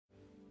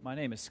My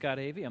name is Scott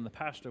Avey. I'm the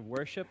pastor of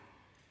worship,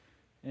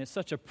 and it's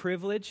such a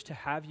privilege to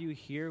have you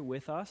here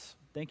with us.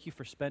 Thank you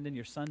for spending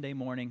your Sunday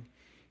morning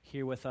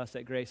here with us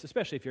at Grace,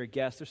 especially if you're a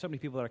guest. There's so many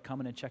people that are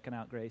coming and checking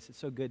out Grace. It's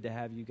so good to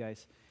have you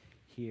guys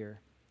here.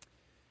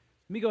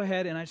 Let me go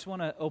ahead, and I just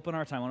want to open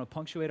our time. I want to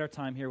punctuate our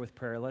time here with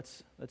prayer.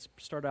 Let's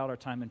start out our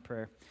time in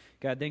prayer.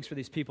 God, thanks for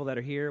these people that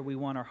are here. We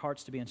want our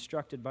hearts to be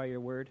instructed by your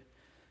word.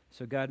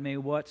 So God, may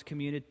what's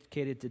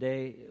communicated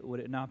today, would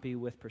it not be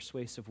with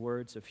persuasive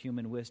words of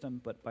human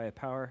wisdom, but by a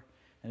power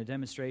and a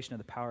demonstration of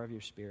the power of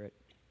your Spirit.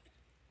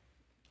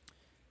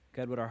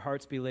 God, would our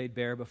hearts be laid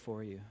bare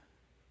before you.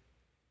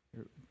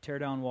 Tear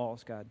down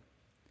walls, God.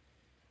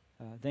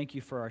 Thank you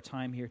for our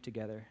time here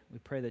together. We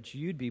pray that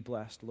you'd be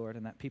blessed, Lord,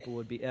 and that people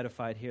would be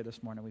edified here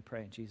this morning. We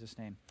pray in Jesus'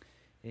 name.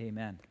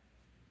 Amen.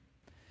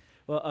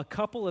 Well, a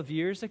couple of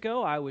years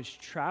ago, I was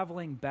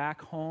traveling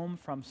back home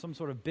from some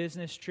sort of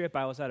business trip.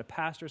 I was at a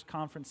pastor's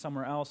conference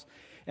somewhere else,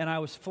 and I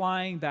was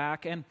flying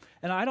back. And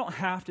I don't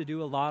have to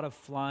do a lot of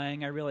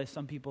flying. I realize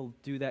some people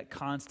do that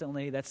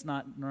constantly. That's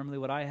not normally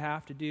what I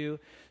have to do.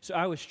 So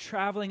I was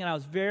traveling, and I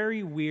was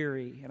very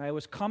weary. And I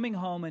was coming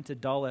home into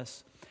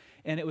Dulles,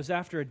 and it was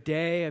after a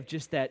day of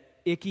just that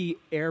icky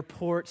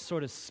airport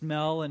sort of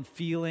smell and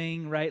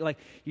feeling, right? Like,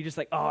 you're just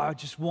like, oh, I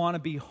just want to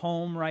be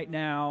home right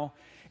now.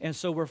 And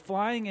so we're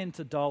flying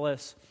into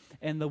Dulles,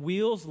 and the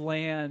wheels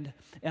land,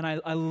 and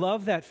I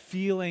love that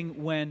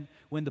feeling when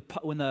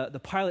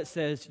the pilot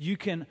says, you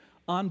can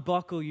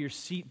unbuckle your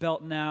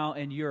seatbelt now,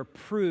 and you're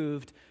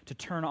approved to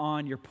turn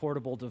on your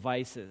portable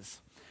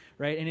devices,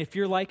 right? And if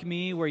you're like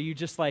me, where you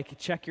just like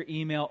check your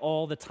email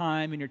all the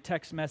time and your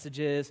text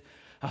messages,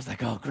 I was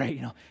like, oh, great,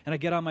 and I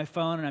get on my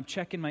phone, and I'm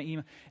checking my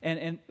email,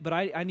 but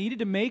I needed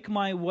to make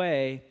my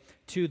way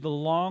to the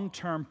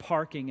long-term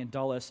parking in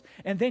Dulles,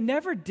 and they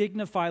never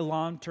dignify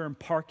long-term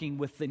parking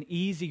with an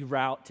easy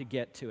route to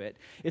get to it.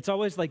 It's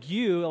always like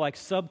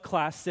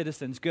subclass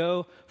citizens,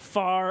 go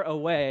far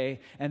away,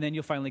 and then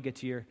you'll finally get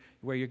to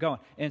where you're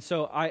going. And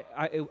so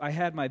I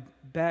had my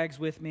bags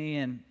with me,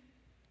 and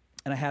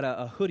I had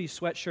a hoodie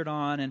sweatshirt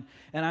on, and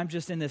I'm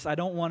just in this, I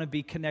don't want to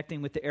be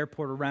connecting with the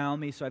airport around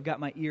me, so I've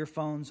got my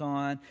earphones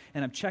on,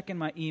 and I'm checking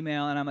my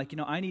email, and I'm like,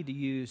 I need to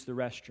use the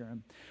restroom.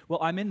 Well,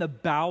 I'm in the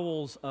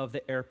bowels of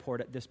the airport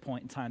at this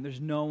point in time.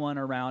 There's no one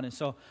around, and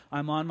so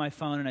I'm on my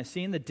phone, and I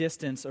see in the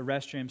distance a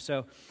restroom,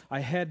 so I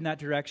head in that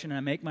direction, and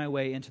I make my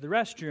way into the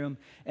restroom,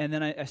 and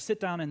then I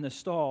sit down in the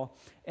stall,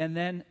 and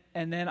then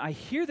I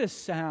hear this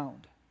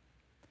sound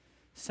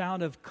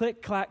of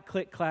click, clack,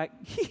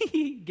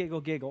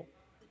 giggle, giggle.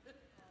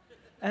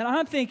 And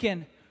I'm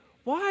thinking,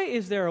 why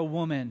is there a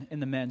woman in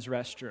the men's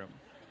restroom?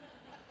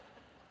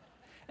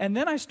 And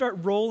then I start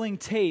rolling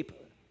tape.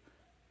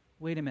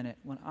 Wait a minute.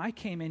 When I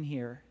came in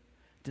here,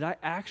 did I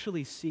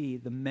actually see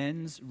the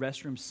men's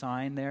restroom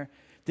sign there?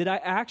 Did I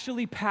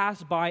actually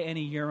pass by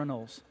any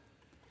urinals?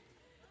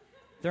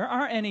 There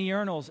aren't any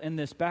urinals in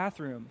this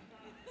bathroom.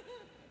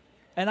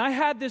 And I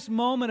had this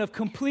moment of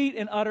complete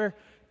and utter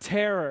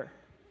terror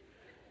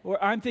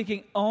where I'm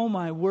thinking, oh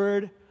my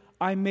word,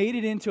 I made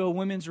it into a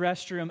women's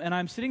restroom, and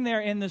I'm sitting there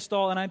in the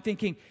stall, and I'm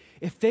thinking,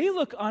 if they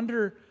look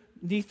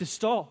underneath the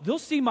stall, they'll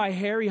see my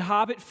hairy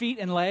hobbit feet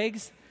and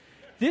legs.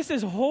 This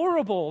is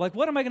horrible. Like,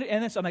 what am I going to do?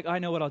 And then so I'm like, I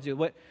know what I'll do.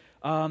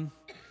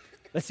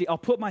 Let's see, I'll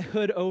put my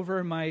hood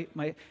over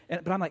but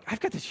I'm like, I've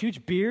got this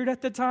huge beard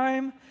at the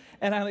time,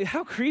 and I'm like,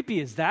 how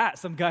creepy is that?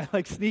 Some guy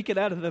like sneaking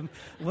out of the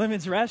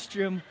women's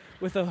restroom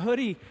with a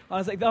hoodie. I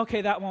was like,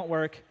 okay, that won't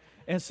work.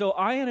 And so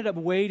I ended up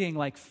waiting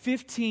like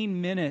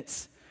 15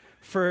 minutes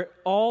for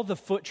all the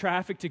foot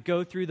traffic to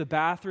go through the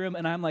bathroom,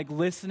 and I'm like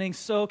listening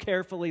so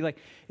carefully, like,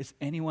 is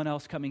anyone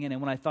else coming in? And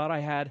when I thought I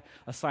had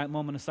a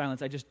moment of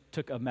silence, I just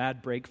took a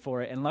mad break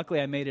for it, and luckily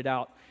I made it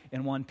out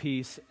in one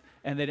piece,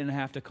 and they didn't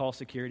have to call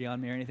security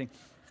on me or anything.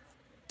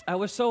 I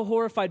was so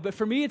horrified, but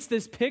for me it's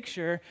this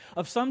picture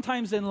of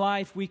sometimes in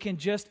life we can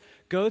just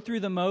go through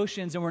the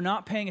motions and we're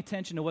not paying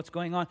attention to what's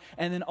going on,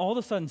 and then all of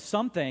a sudden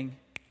something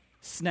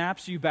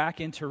snaps you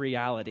back into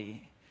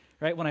reality,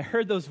 right? When I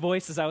heard those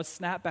voices, I was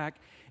snapped back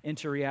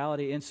into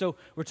reality. And so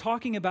we're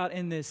talking about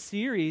in this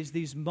series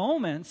these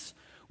moments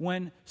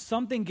when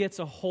something gets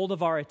a hold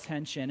of our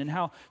attention, and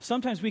how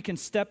sometimes we can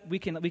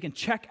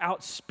check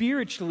out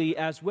spiritually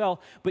as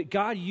well, but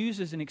God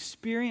uses an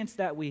experience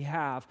that we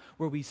have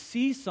where we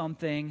see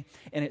something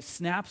and it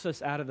snaps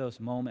us out of those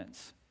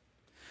moments.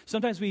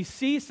 Sometimes we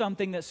see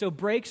something that so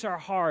breaks our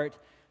heart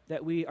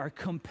that we are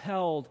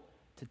compelled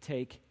to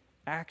take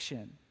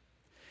action.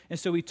 And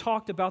so we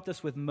talked about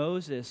this with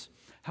Moses,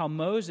 how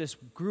Moses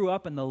grew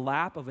up in the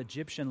lap of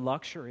Egyptian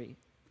luxury,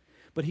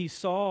 but he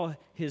saw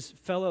his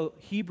fellow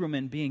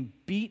Hebrewmen being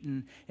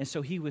beaten, and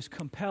so he was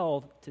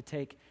compelled to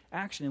take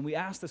action. And we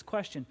asked this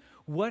question,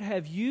 what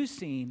have you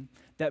seen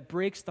that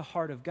breaks the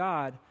heart of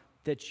God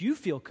that you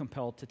feel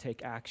compelled to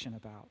take action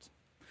about?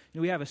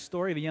 We have a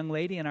story of a young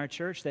lady in our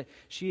church that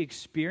she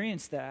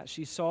experienced that.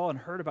 She saw and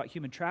heard about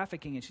human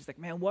trafficking, and she's like,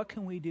 man, what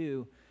can we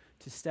do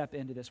to step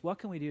into this? What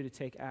can we do to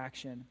take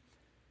action?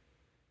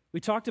 We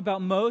talked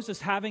about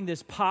Moses having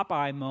this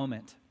Popeye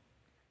moment.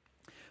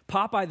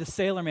 Popeye the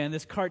Sailor Man,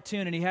 this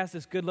cartoon, and he has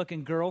this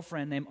good-looking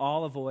girlfriend named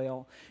Olive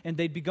Oyl, and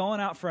they'd be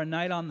going out for a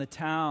night on the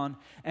town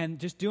and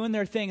just doing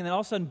their thing, and then all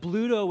of a sudden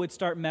Bluto would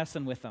start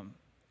messing with them.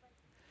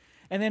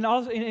 And then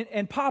also,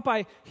 and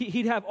Popeye,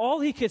 he'd have all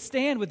he could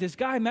stand with this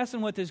guy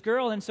messing with his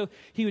girl, and so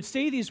he would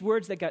say these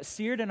words that got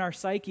seared in our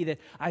psyche that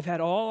I've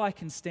had all I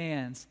can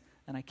stand,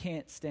 and I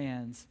can't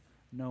stand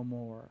no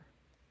more.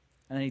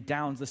 And then he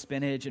downs the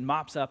spinach and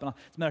mops up. And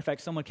as a matter of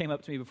fact, someone came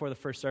up to me before the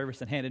first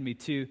service and handed me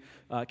 2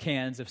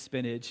 cans of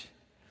spinach,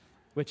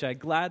 which I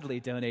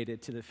gladly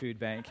donated to the food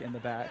bank in the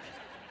back.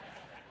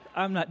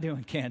 I'm not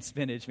doing canned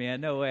spinach,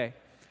 man. No way.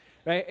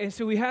 Right? And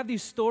so we have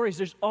these stories.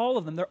 There's all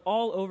of them. They're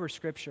all over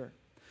Scripture.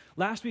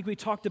 Last week we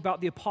talked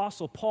about the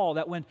Apostle Paul,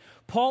 that when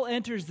Paul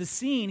enters the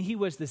scene, he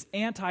was this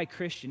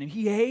anti-Christian, and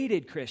he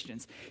hated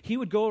Christians. He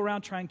would go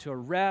around trying to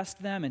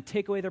arrest them and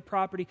take away their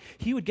property.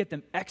 He would get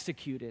them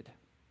executed.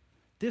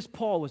 This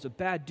Paul was a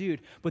bad dude.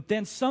 But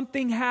then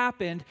something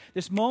happened.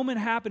 This moment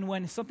happened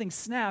when something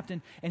snapped,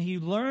 and he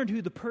learned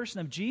who the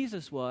person of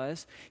Jesus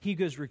was. He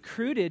was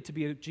recruited to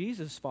be a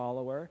Jesus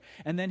follower,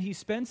 and then he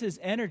spends his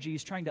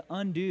energies trying to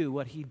undo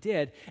what he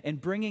did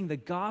and bringing the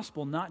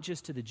gospel not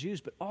just to the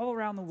Jews, but all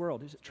around the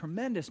world. He's a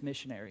tremendous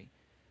missionary.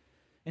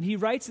 And he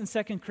writes in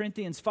 2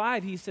 Corinthians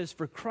 5, he says,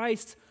 "For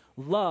Christ's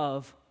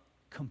love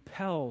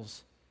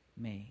compels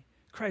me."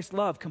 Christ's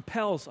love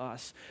compels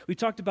us. We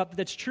talked about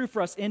that's true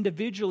for us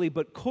individually,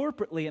 but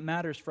corporately it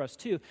matters for us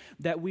too,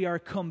 that we are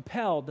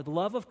compelled, that the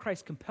love of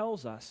Christ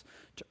compels us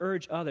to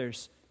urge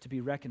others to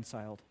be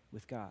reconciled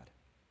with God.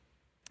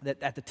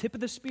 That at the tip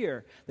of the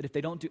spear, that if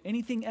they don't do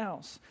anything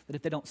else, that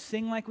if they don't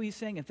sing like we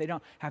sing, if they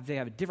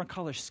have a different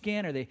color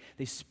skin, or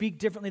they speak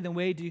differently than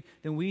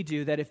we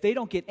do, that if they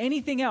don't get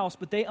anything else,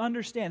 but they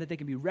understand that they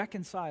can be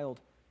reconciled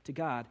to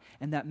God,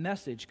 and that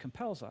message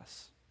compels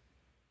us.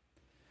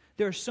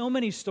 There are so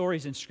many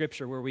stories in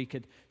Scripture where we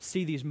could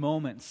see these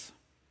moments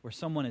where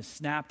someone is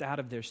snapped out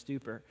of their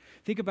stupor.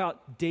 Think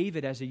about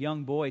David as a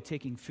young boy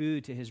taking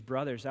food to his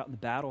brothers out in the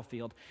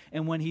battlefield.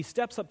 And when he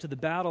steps up to the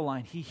battle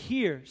line, he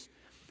hears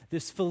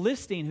this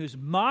Philistine who's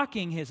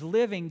mocking his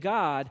living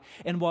God.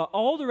 And while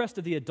all the rest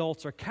of the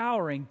adults are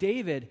cowering,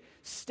 David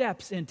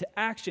steps into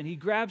action. He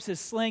grabs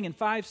his sling and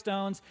 5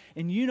 stones,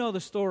 and you know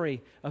the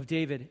story of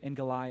David and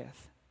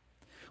Goliath.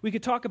 We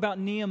could talk about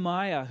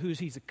Nehemiah,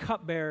 he's a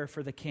cupbearer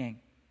for the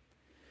king.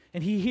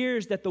 And he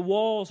hears that the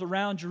walls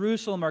around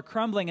Jerusalem are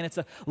crumbling, and it's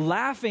a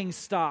laughing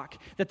stock,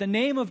 that the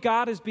name of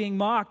God is being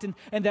mocked, and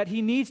that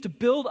he needs to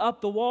build up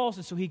the walls.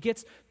 And so he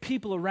gets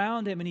people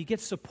around him, and he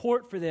gets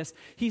support for this.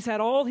 He's had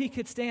all he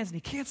could stand, and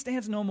he can't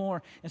stand no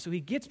more. And so he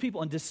gets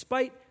people, and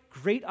despite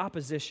great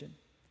opposition,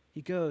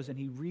 he goes and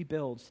he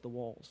rebuilds the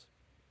walls.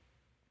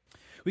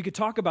 We could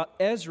talk about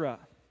Ezra.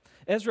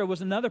 Ezra was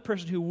another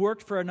person who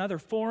worked for another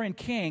foreign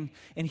king,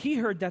 and he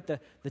heard that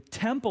the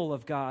temple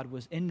of God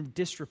was in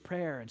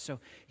disrepair, and so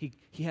he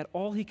had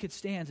all he could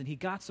stand, and he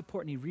got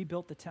support, and he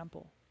rebuilt the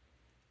temple.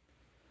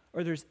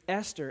 Or there's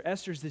Esther.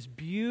 Esther's this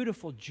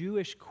beautiful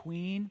Jewish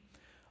queen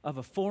of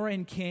a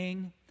foreign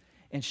king,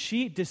 and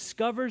she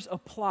discovers a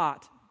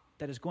plot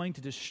that is going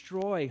to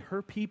destroy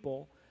her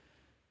people.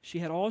 She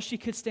had all she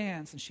could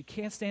stand, and she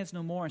can't stand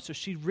no more, and so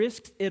she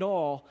risks it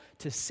all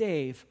to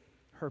save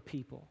her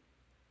people.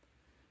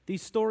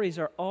 These stories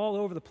are all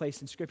over the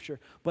place in Scripture,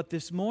 but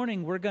this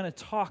morning we're going to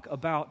talk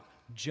about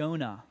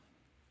Jonah.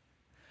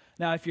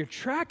 Now, if you're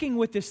tracking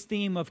with this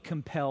theme of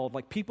compelled,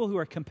 like people who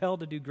are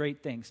compelled to do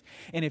great things,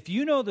 and if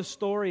you know the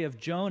story of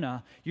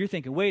Jonah, you're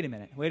thinking, wait a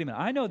minute,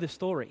 I know this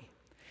story.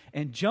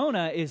 And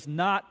Jonah is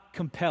not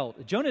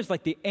compelled. Jonah is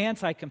like the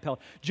anti-compelled.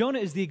 Jonah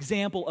is the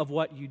example of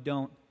what you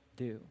don't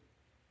do.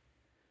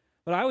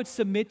 But I would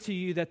submit to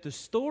you that the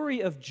story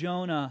of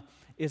Jonah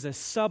is a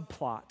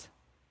subplot.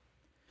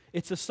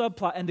 It's a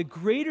subplot, and the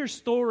greater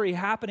story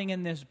happening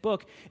in this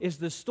book is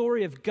the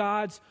story of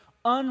God's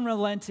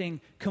unrelenting,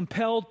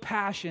 compelled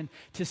passion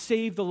to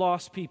save the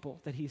lost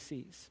people that he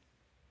sees.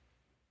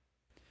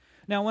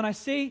 Now, when I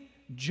say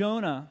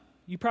Jonah,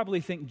 you probably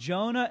think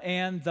Jonah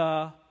and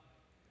the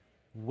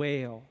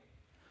whale,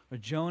 or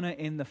Jonah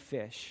and the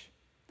fish.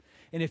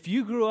 And if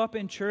you grew up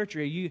in church,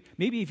 or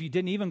maybe if you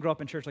didn't even grow up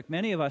in church like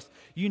many of us,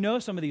 you know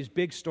some of these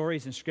big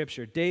stories in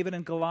Scripture. David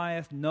and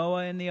Goliath,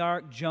 Noah in the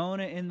ark,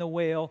 Jonah in the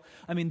whale.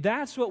 I mean,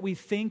 that's what we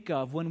think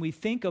of when we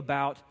think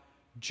about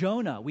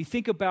Jonah. We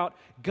think about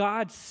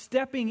God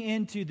stepping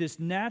into this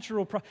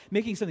natural,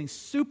 making something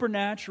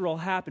supernatural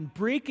happen,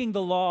 breaking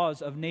the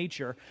laws of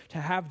nature to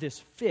have this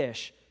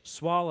fish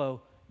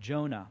swallow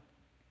Jonah.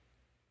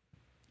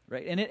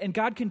 Right? And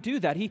God can do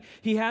that.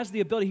 He has the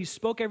ability. He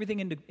spoke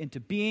everything into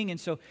being, and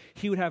so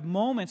he would have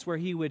moments where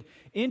he would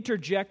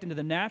interject into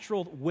the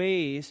natural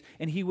ways,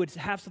 and he would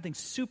have something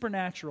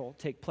supernatural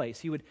take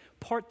place. He would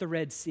part the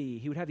Red Sea.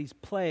 He would have these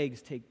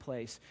plagues take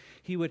place.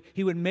 He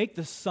would make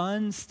the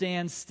sun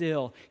stand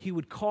still. He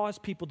would cause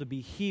people to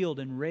be healed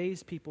and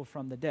raise people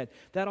from the dead.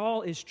 That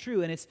all is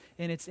true, and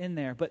it's in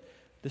there. But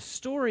the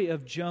story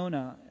of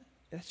Jonah,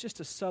 that's just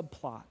a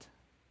subplot.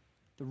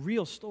 The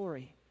real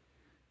story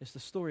is the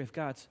story of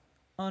God's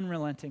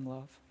unrelenting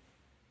love.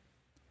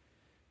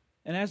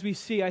 And as we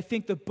see, I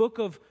think the book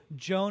of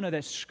Jonah,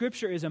 that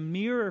Scripture is a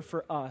mirror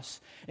for us.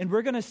 And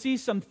we're going to see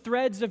some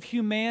threads of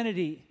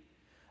humanity,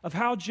 of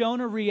how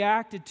Jonah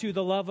reacted to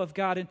the love of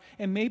God.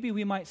 And maybe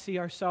we might see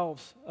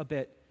ourselves a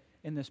bit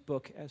in this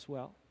book as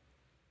well.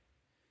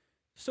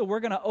 So we're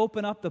going to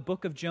open up the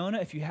book of Jonah.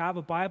 If you have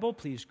a Bible,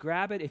 please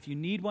grab it. If you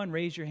need one,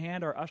 raise your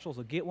hand. Our ushers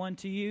will get one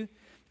to you.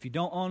 If you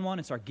don't own one,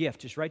 it's our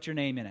gift. Just write your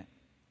name in it.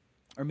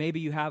 Or maybe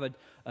you have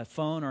a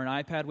phone or an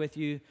iPad with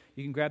you.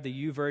 You can grab the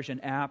YouVersion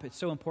app. It's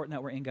so important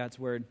that we're in God's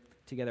Word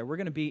together. We're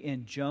going to be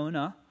in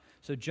Jonah.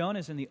 So Jonah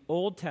is in the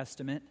Old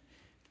Testament.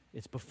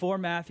 It's before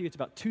Matthew. It's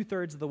about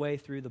 2/3 of the way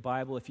through the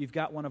Bible. If you've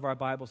got one of our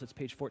Bibles, it's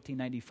page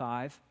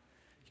 1495.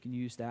 You can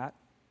use that.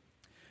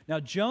 Now,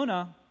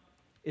 Jonah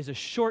is a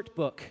short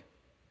book.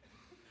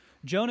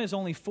 Jonah is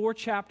only 4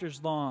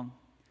 chapters long,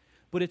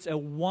 but it's a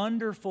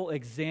wonderful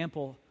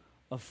example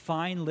of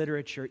fine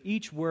literature.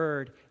 Each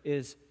word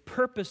is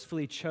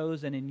purposefully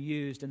chosen and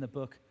used in the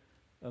book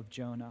of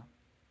Jonah.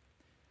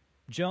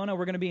 Jonah,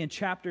 we're going to be in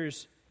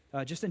chapters,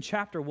 just in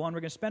chapter 1.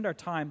 We're going to spend our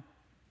time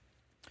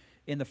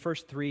in the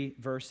first 3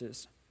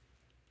 verses.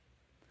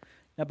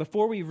 Now,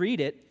 before we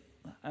read it,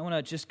 I want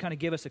to just kind of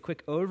give us a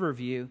quick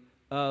overview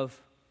of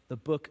the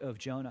book of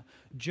Jonah.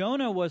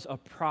 Jonah was a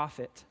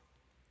prophet.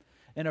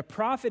 And a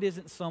prophet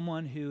isn't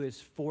someone who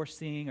is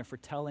foreseeing or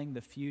foretelling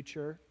the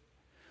future.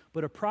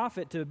 But a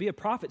prophet, to be a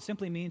prophet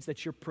simply means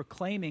that you're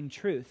proclaiming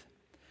truth,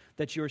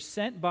 that you're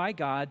sent by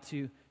God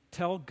to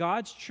tell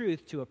God's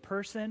truth to a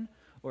person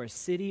or a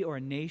city or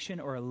a nation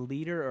or a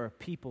leader or a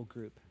people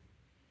group.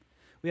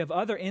 We have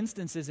other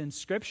instances in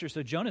Scripture.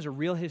 So Jonah's a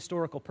real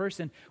historical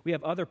person. We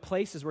have other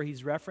places where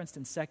he's referenced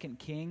in 2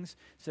 Kings.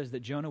 It says that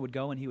Jonah would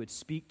go and he would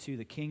speak to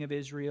the king of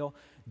Israel.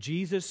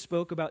 Jesus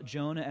spoke about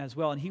Jonah as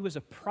well. And he was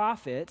a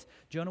prophet.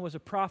 Jonah was a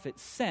prophet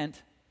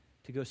sent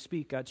to go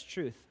speak God's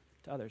truth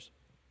to others.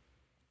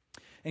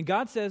 And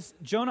God says,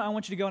 Jonah, I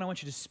want you to go and I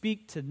want you to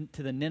speak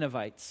to the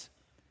Ninevites.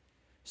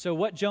 So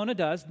what Jonah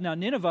does, now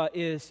Nineveh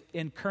is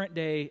in current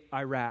day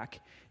Iraq.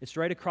 It's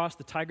right across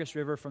the Tigris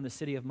River from the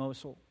city of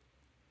Mosul.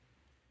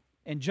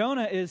 And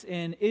Jonah is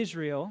in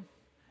Israel,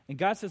 and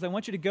God says, I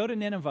want you to go to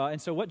Nineveh.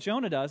 And so what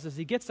Jonah does is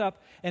he gets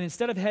up, and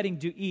instead of heading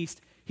due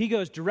east, he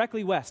goes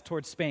directly west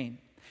towards Spain.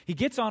 He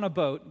gets on a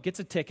boat, gets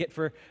a ticket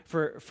for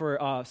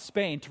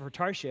Spain, for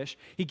Tarshish.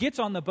 He gets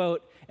on the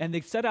boat, and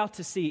they set out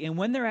to sea. And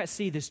when they're at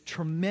sea, this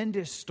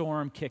tremendous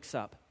storm kicks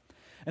up.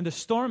 And the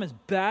storm is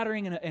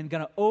battering and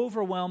going to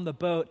overwhelm the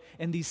boat.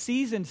 And these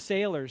seasoned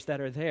sailors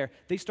that are there,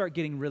 they start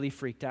getting really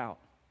freaked out.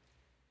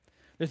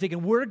 They're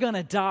thinking, we're going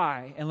to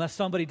die unless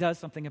somebody does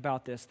something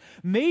about this.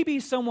 Maybe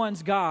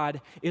someone's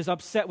God is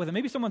upset with them.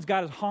 Maybe someone's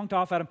God has honked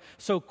off at them.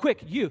 So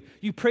quick, you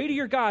pray to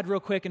your God real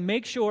quick and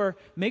make sure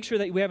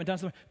that we haven't done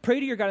something. Pray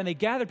to your God. And they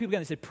gathered people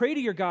together. They said, pray to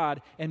your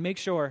God and make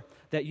sure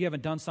that you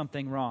haven't done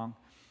something wrong.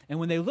 And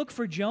when they look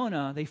for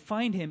Jonah, they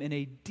find him in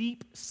a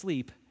deep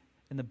sleep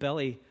in the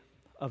belly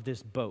of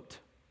this boat.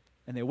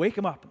 And they wake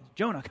him up.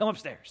 Jonah, come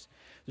upstairs.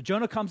 So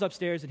Jonah comes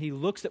upstairs and he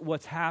looks at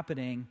what's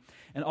happening,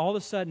 and all of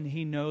a sudden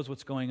he knows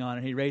what's going on,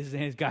 and he raises his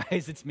hands,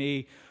 guys, it's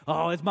me.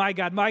 Oh, it's my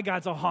God. My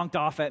God's all honked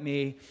off at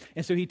me.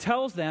 And so he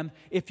tells them,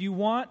 if you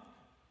want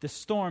the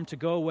storm to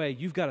go away,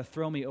 you've got to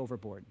throw me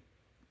overboard.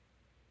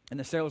 And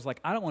the sailor's like,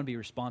 I don't want to be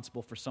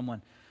responsible for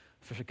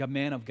a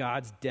man of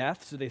God's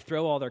death. So they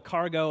throw all their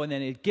cargo, and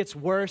then it gets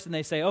worse, and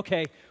they say,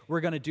 okay,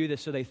 we're going to do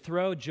this. So they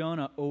throw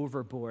Jonah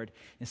overboard.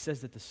 It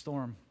says that the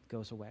storm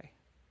goes away,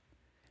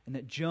 and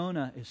that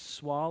Jonah is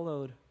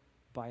swallowed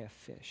by a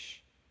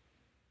fish.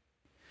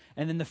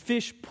 And then the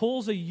fish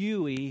pulls a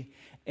Yui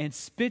and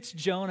spits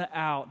Jonah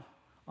out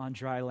on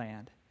dry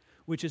land,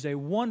 which is a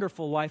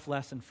wonderful life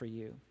lesson for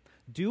you.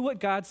 Do what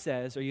God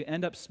says, or you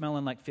end up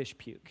smelling like fish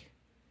puke,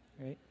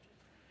 right?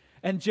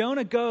 And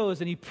Jonah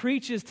goes and he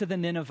preaches to the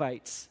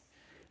Ninevites,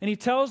 and he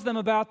tells them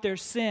about their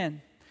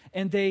sin,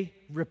 and they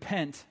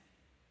repent,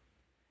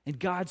 and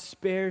God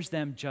spares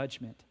them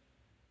judgment.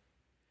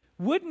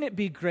 Wouldn't it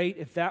be great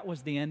if that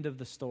was the end of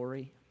the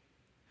story?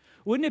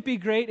 Wouldn't it be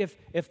great if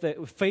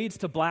it fades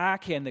to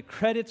black and the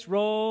credits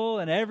roll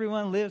and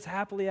everyone lives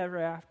happily ever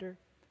after?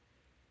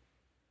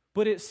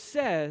 But it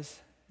says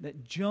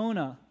that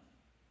Jonah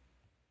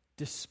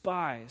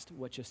despised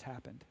what just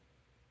happened,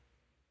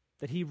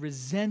 that he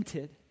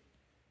resented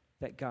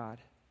that God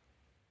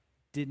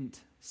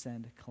didn't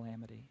send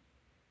calamity.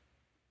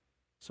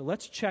 So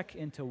let's check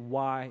into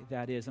why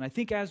that is. And I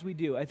think as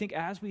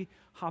we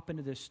hop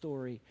into this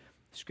story,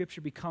 Scripture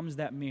becomes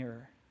that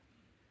mirror,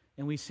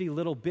 and we see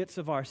little bits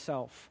of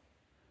ourselves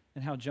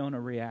and how Jonah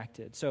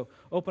reacted. So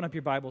open up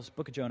your Bibles,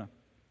 Book of Jonah.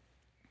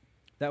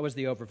 That was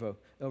the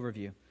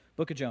overview.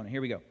 Book of Jonah, here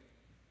we go.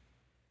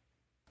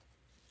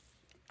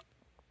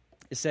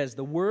 It says,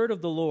 the word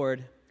of the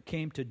Lord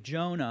came to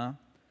Jonah,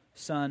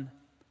 son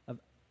of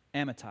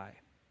Amittai.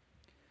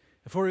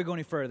 Before we go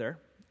any further,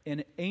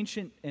 in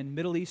ancient and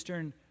Middle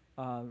Eastern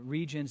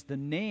regions, the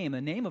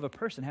name of a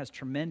person has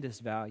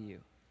tremendous value.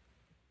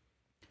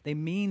 They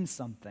mean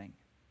something.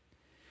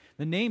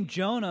 The name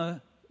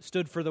Jonah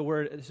stood for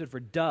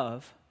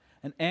dove,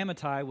 and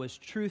Amittai was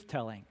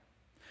truth-telling.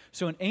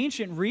 So an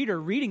ancient reader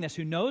reading this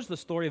who knows the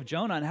story of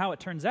Jonah and how it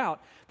turns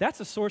out, that's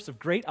a source of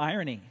great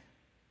irony.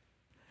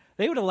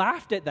 They would have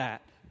laughed at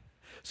that.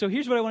 So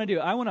here's what I want to do.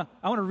 I want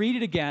to read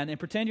it again and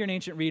pretend you're an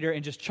ancient reader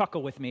and just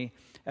chuckle with me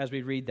as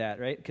we read that,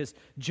 right? Because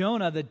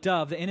Jonah, the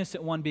dove, the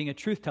innocent one being a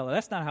truth teller,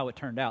 that's not how it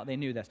turned out. They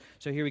knew this.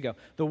 So here we go.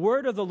 The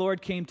word of the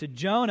Lord came to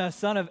Jonah,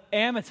 son of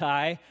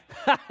Amittai.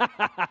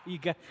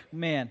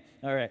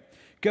 All right.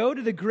 Go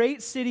to the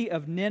great city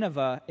of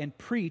Nineveh and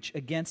preach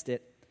against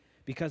it,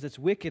 because its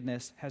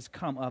wickedness has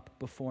come up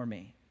before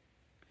me.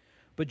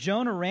 But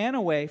Jonah ran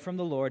away from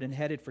the Lord and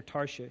headed for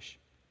Tarshish.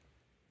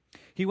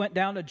 He went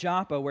down to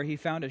Joppa, where he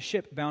found a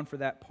ship bound for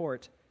that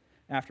port.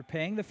 After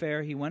paying the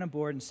fare, he went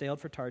aboard and sailed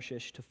for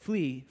Tarshish to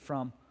flee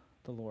from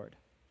the Lord.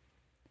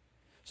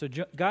 So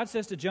God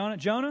says to Jonah,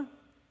 Jonah,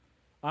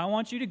 I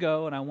want you to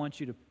go and I want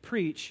you to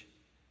preach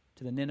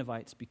to the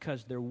Ninevites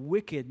because their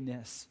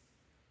wickedness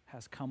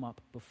has come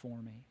up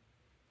before me.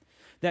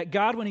 That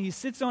God, when he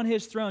sits on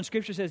his throne,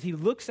 Scripture says he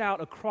looks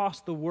out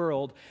across the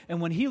world.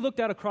 And when he looked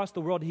out across the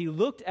world, he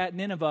looked at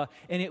Nineveh,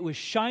 and it was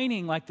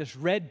shining like this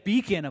red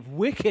beacon of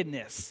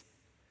wickedness.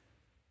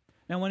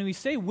 Now, when we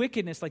say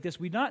wickedness like this,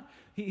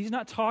 he's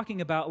not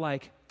talking about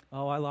like,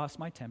 oh, I lost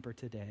my temper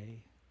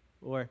today.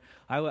 Or,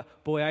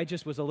 I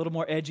just was a little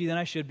more edgy than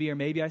I should be, or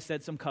maybe I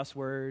said some cuss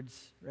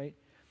words, right?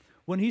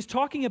 When he's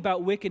talking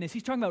about wickedness,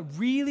 he's talking about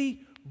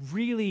really,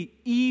 really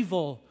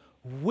evil,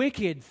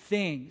 wicked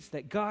things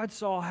that God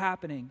saw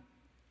happening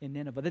in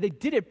Nineveh. That they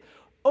did it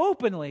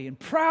openly and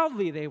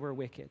proudly. They were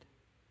wicked.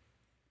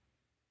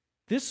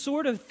 This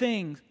sort of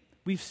thing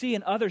we see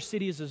in other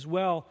cities as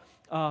well.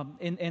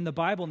 In the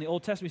Bible, in the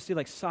Old Testament, we see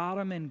like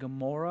Sodom and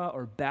Gomorrah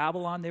or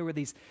Babylon. There were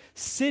these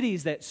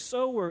cities that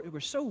were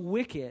so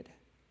wicked.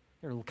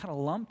 They were kind of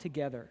lumped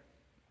together.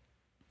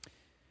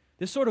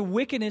 This sort of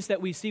wickedness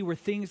that we see were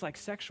things like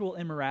sexual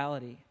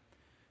immorality,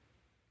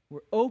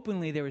 where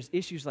openly there was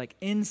issues like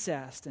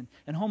incest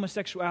and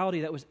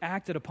homosexuality that was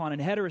acted upon,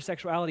 and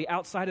heterosexuality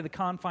outside of the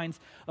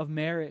confines of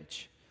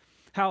marriage.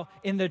 How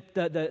in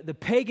the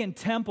pagan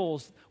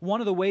temples, one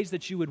of the ways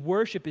that you would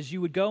worship is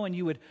you would go and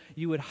you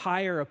would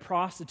hire a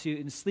prostitute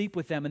and sleep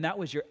with them, and that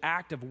was your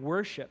act of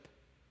worship.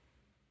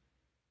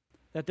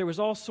 That there was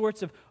all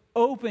sorts of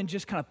open,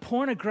 just kind of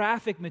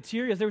pornographic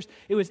materials.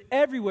 It was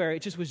everywhere.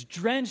 It just was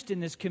drenched in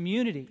this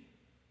community.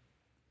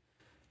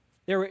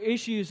 There were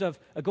issues of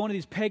going to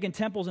these pagan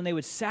temples, and they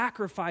would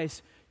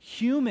sacrifice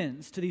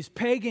humans to these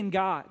pagan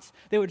gods.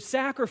 They would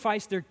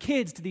sacrifice their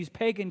kids to these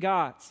pagan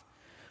gods.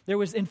 There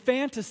was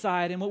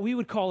infanticide and what we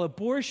would call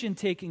abortion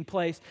taking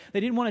place. They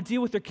didn't want to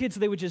deal with their kids,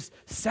 so they would just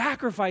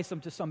sacrifice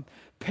them to some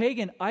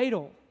pagan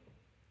idol.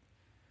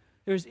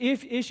 There's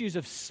issues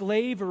of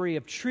slavery,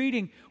 of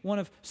treating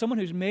someone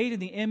who's made in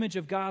the image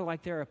of God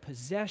like they're a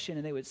possession,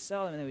 and they would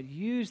sell them and they would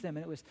use them,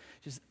 and it was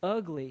just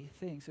ugly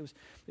things. It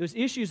was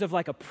issues of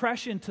like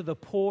oppression to the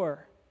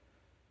poor,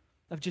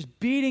 of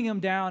just beating them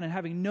down and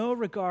having no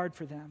regard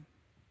for them.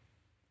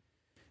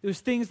 There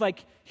was things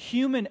like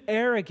human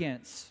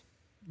arrogance,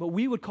 what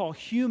we would call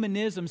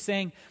humanism,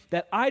 saying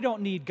that I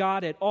don't need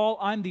God at all.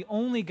 I'm the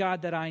only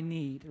God that I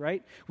need,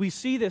 right? We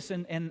see this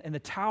in the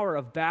Tower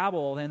of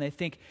Babel, and they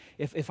think,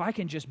 if I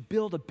can just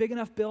build a big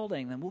enough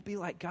building, then we'll be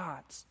like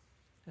gods.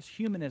 That's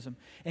humanism.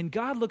 And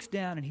God looks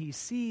down, and he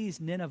sees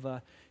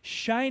Nineveh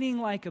shining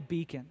like a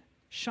beacon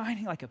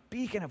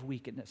of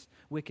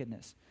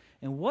wickedness.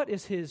 And what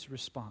is his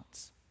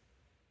response?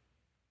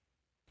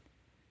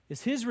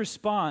 Is his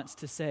response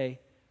to say,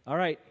 all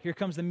right, here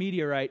comes the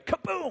meteorite,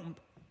 kaboom!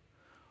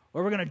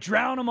 Or we're going to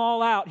drown them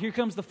all out. Here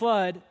comes the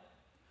flood.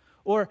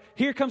 Or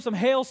here comes some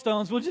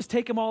hailstones. We'll just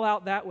take them all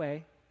out that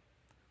way.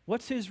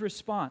 What's his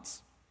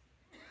response?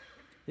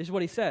 This is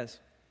what he says.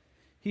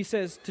 He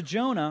says to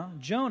Jonah,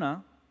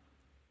 Jonah,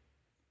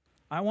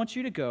 I want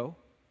you to go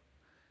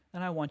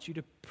and I want you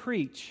to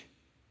preach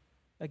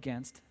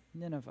against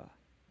Nineveh.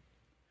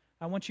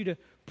 I want you to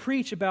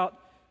preach about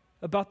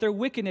their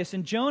wickedness.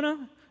 And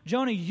Jonah,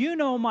 you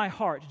know my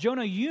heart.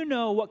 Jonah, you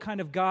know what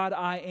kind of God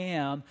I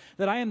am,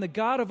 that I am the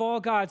God of all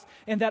gods,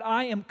 and that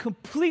I am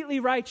completely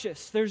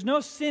righteous. There's no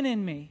sin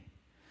in me,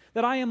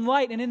 that I am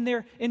light, and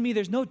in me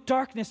there's no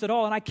darkness at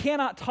all, and I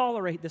cannot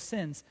tolerate the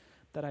sins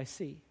that I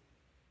see.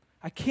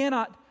 I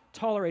cannot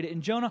tolerate it.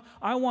 And Jonah,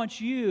 I want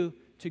you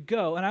to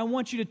go, and I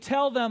want you to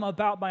tell them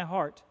about my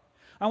heart.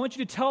 I want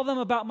you to tell them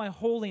about my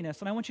holiness,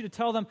 and I want you to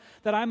tell them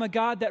that I'm a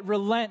God that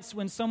relents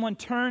when someone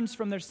turns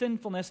from their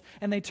sinfulness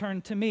and they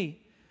turn to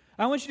me.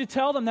 I want you to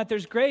tell them that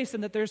there's grace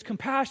and that there's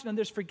compassion and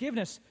there's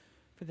forgiveness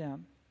for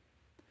them.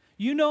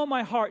 You know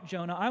my heart,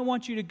 Jonah. I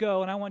want you to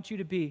go and I want you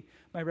to be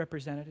my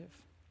representative.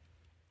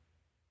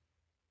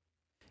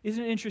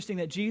 Isn't it interesting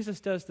that Jesus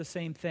does the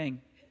same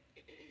thing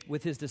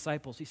with his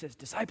disciples? He says,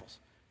 disciples,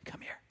 come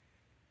here.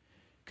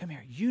 Come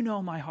here. You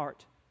know my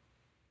heart.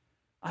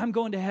 I'm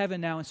going to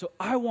heaven now, and so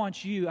I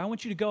want you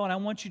to go and I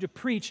want you to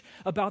preach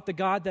about the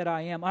God that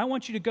I am. I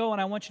want you to go and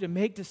I want you to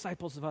make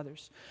disciples of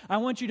others. I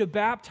want you to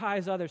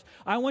baptize others.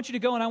 I want you to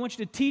go and I want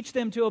you to teach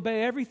them to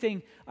obey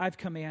everything I've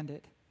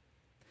commanded.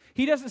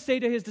 He doesn't say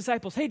to his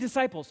disciples, hey,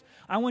 disciples,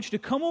 I want you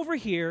to come over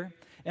here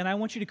and I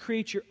want you to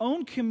create your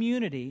own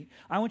community.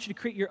 I want you to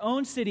create your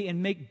own city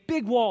and make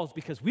big walls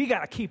because we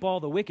got to keep all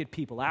the wicked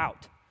people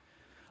out.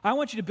 I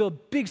want you to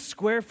build big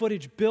square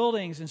footage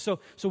buildings, and so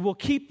we'll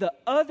keep the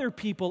other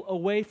people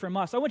away from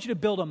us. I want you to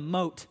build a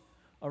moat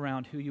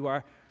around who you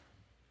are.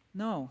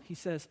 No, he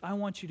says, I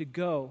want you to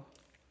go,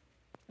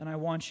 and I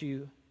want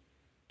you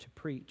to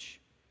preach.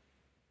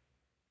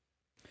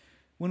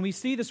 When we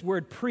see this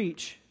word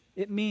preach,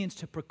 it means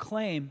to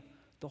proclaim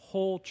the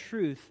whole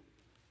truth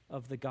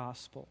of the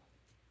gospel.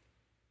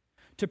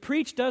 To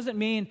preach doesn't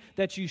mean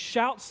that you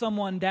shout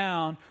someone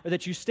down or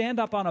that you stand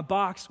up on a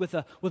box with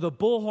a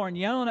bullhorn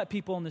yelling at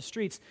people in the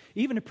streets.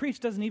 Even to preach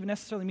doesn't even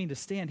necessarily mean to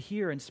stand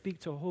here and speak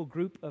to a whole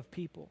group of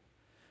people.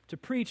 To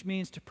preach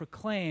means to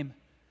proclaim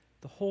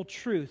the whole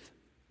truth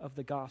of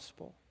the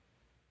gospel.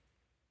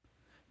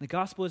 The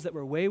gospel is that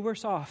we're way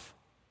worse off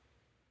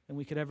than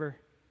we could ever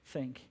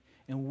think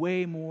and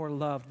way more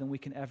loved than we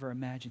can ever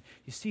imagine.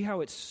 You see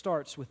how it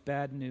starts with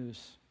bad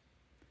news.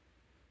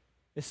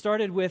 It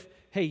started with,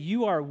 hey,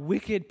 you are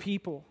wicked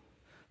people.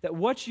 That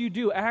what you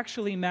do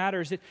actually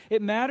matters.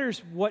 It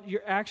matters what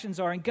your actions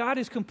are. And God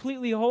is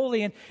completely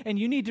holy, and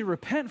you need to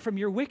repent from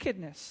your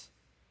wickedness.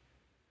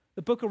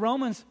 The book of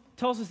Romans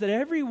tells us that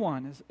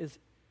everyone is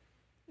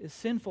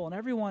sinful and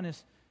everyone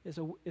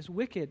is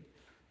wicked.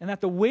 And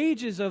that the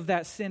wages of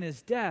that sin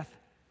is death.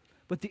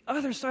 But the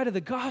other side of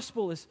the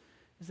gospel is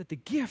that the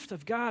gift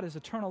of God is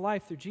eternal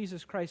life through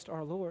Jesus Christ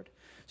our Lord.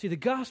 See, the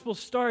gospel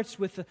starts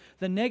with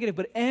the negative,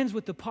 but ends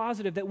with the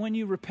positive, that when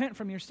you repent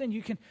from your sin,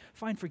 you can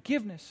find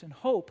forgiveness and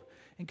hope.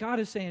 And God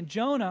is saying,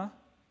 Jonah,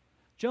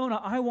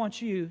 I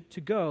want you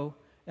to go,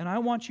 and I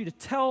want you to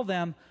tell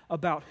them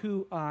about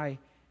who I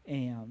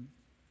am.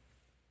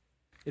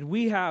 And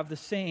we have the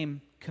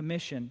same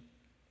commission.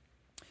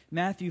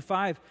 Matthew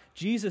 5,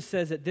 Jesus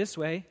says it this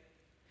way.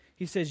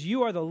 He says,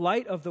 you are the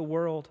light of the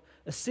world.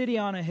 A city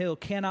on a hill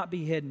cannot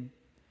be hidden.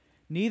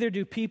 Neither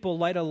do people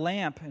light a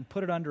lamp and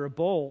put it under a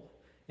bowl.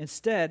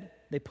 Instead,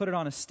 they put it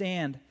on a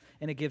stand,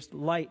 and it gives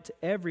light to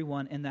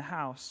everyone in the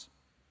house.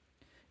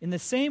 In the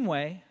same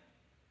way,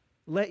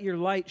 let your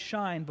light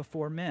shine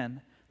before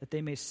men, that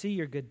they may see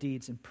your good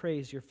deeds and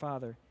praise your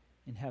Father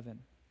in heaven.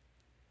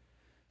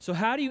 So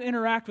how do you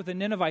interact with the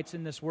Ninevites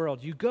in this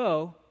world? You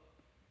go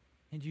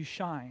and you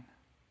shine.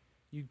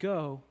 You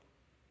go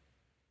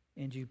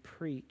and you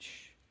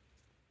preach.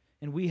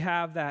 And we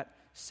have that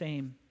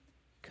same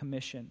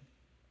commission.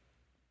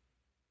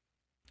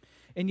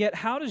 And yet,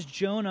 how does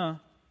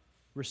Jonah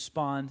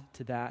respond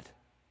to that?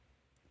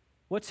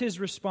 What's his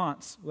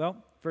response? Well,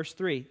 verse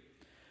 3.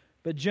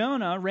 But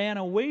Jonah ran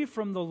away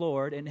from the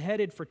Lord and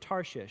headed for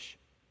Tarshish.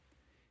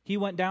 He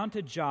went down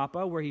to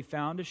Joppa, where he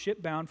found a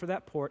ship bound for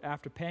that port.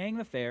 After paying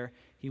the fare,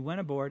 he went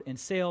aboard and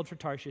sailed for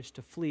Tarshish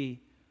to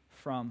flee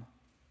from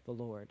the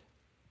Lord.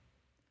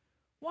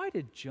 Why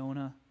did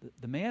Jonah,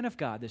 the man of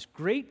God, this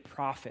great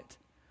prophet,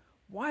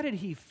 why did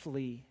he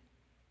flee?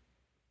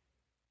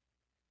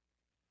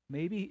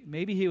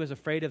 Maybe he was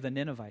afraid of the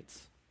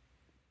Ninevites.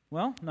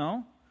 Well,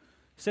 no.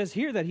 It says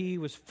here that he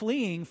was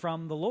fleeing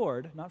from the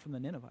Lord, not from the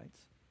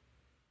Ninevites.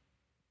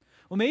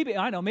 Well, maybe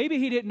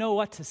he didn't know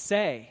what to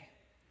say.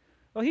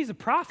 Well, he's a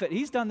prophet.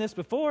 He's done this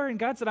before, and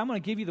God said, I'm going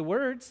to give you the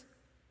words.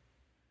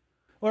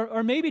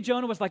 Or maybe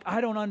Jonah was like, I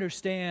don't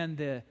understand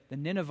the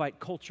Ninevite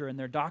culture and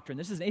their doctrine.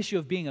 This is an issue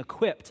of being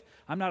equipped.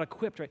 I'm not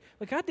equipped, right?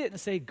 But God didn't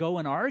say go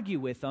and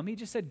argue with them. He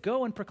just said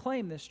go and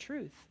proclaim this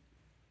truth.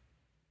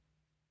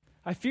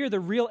 I fear the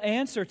real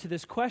answer to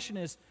this question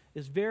is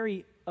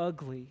very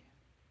ugly.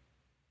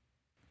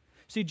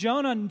 See,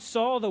 Jonah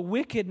saw the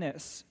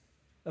wickedness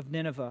of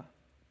Nineveh.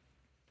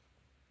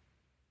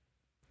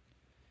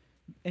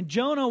 And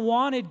Jonah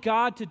wanted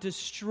God to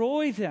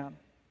destroy them.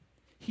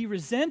 He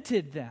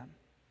resented them.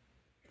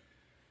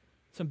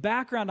 Some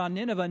background on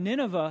Nineveh.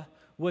 Nineveh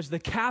was the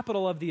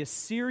capital of the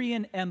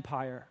Assyrian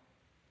Empire.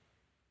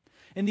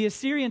 And the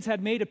Assyrians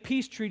had made a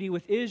peace treaty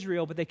with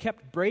Israel, but they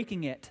kept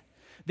breaking it.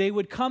 They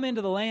would come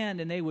into the land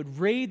and they would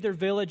raid their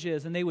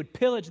villages and they would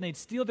pillage and they'd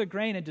steal their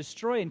grain and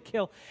destroy and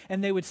kill,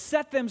 and they would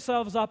set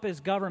themselves up as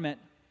government.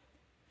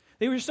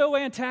 They were so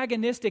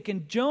antagonistic,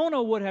 and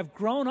Jonah would have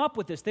grown up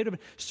with this. They'd have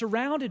been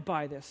surrounded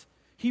by this.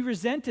 He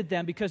resented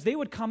them because they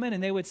would come in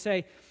and they would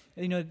say,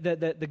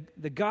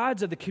 the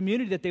gods of the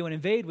community that they would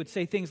invade would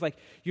say things like,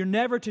 you're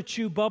never to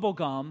chew bubble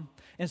gum.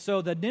 And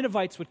so the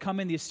Ninevites would come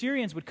in, the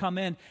Assyrians would come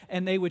in,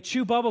 and they would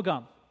chew bubble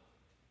gum.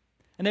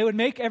 And they would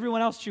make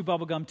everyone else chew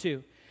bubble gum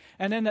too.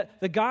 And then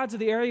the gods of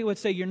the area would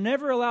say, you're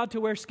never allowed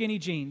to wear skinny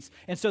jeans.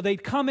 And so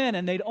they'd come in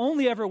and they'd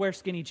only ever wear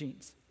skinny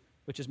jeans,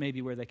 which is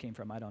maybe where they came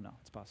from. I don't know.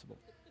 It's possible.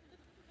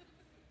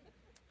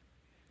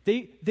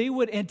 They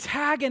would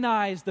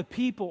antagonize the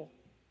people.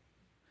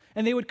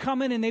 And they would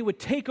come in and they would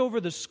take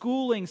over the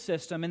schooling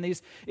system. And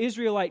these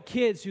Israelite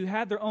kids who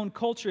had their own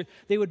culture,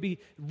 they would be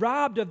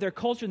robbed of their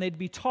culture and they'd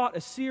be taught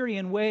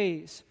Assyrian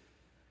ways.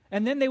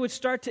 And then they would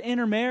start to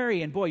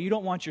intermarry. And boy, you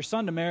don't want your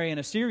son to marry an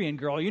Assyrian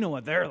girl. You know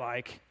what they're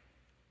like.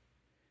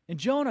 And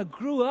Jonah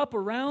grew up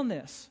around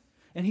this.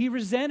 And he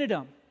resented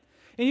them.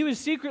 And he was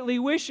secretly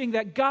wishing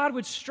that God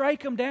would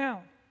strike them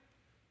down.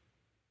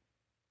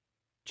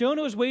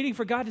 Jonah was waiting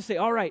for God to say,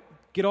 all right,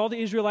 get all the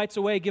Israelites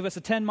away, give us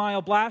a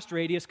 10-mile blast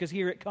radius because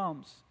here it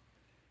comes.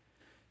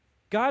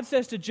 God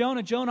says to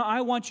Jonah, Jonah,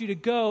 I want you to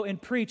go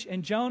and preach.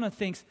 And Jonah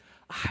thinks,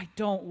 I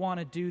don't want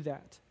to do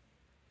that.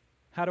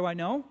 How do I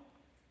know?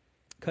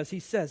 Because he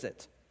says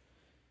it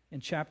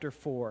in chapter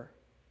 4.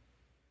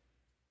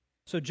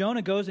 So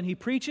Jonah goes and he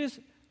preaches.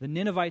 The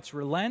Ninevites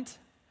repent,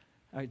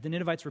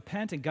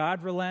 and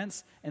God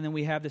relents. And then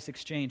we have this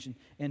exchange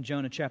in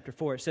Jonah chapter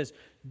 4. It says,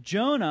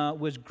 Jonah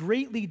was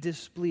greatly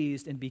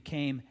displeased and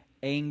became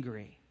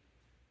angry.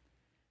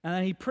 And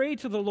then he prayed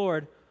to the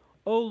Lord,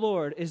 O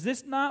Lord, is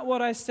this not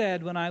what I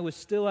said when I was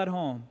still at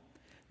home?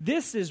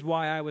 This is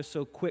why I was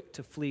so quick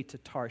to flee to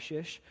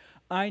Tarshish.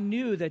 I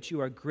knew that you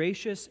are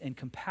gracious and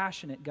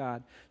compassionate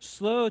God,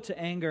 slow to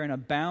anger and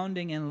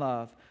abounding in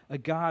love, a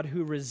God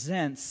who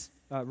relents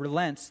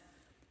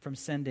from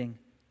sending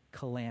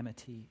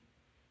calamity.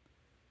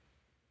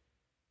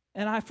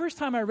 And first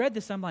time I read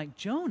this, I'm like,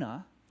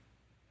 Jonah,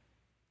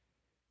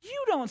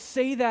 you don't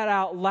say that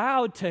out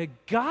loud to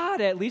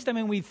God, at least. I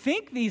mean, we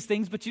think these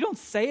things, but you don't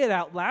say it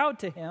out loud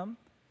to him.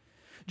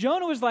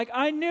 Jonah was like,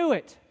 I knew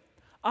it.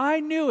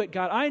 I knew it,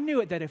 God. I knew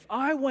it, that if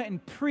I went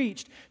and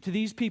preached to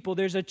these people,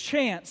 there's a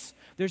chance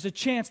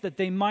that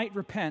they might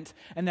repent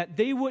and that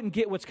they wouldn't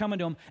get what's coming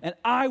to them. And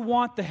I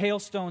want the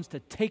hailstones to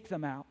take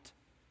them out.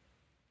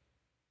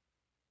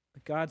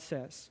 But God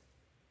says,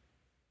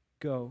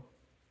 go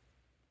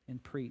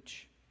and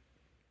preach.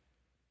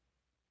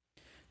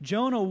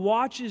 Jonah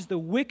watches the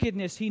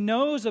wickedness. He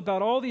knows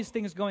about all these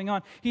things going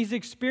on. He's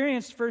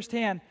experienced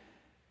firsthand.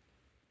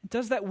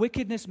 Does that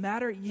wickedness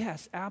matter?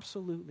 Yes,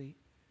 absolutely.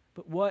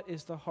 But what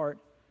is the heart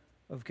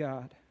of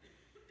God?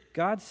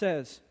 God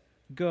says,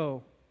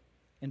 go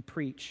and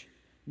preach,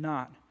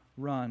 not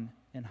run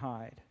and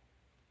hide.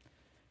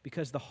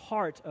 Because the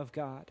heart of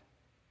God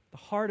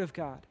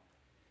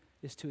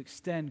is to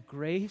extend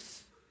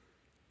grace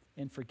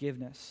and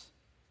forgiveness.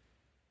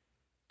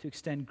 To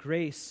extend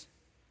grace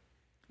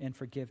and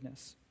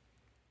forgiveness.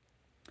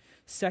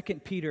 2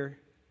 Peter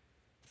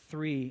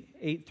 3,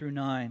 8 through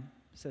 9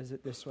 says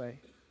it this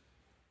way.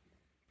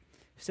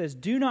 It says,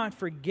 do not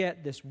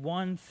forget this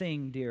one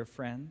thing, dear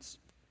friends.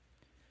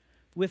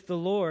 With the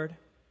Lord,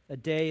 a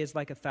day is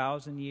like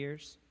 1,000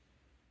 years,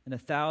 and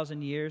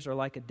 1,000 years are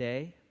like a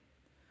day.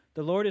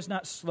 The Lord is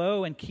not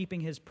slow in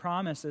keeping his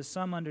promise, as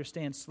some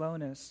understand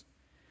slowness,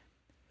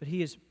 but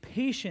he is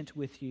patient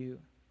with you,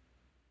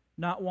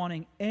 not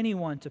wanting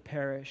anyone to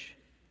perish,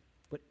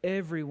 but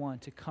everyone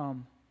to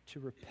come to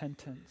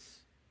repentance.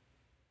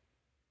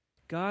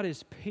 God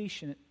is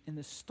patient, and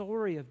the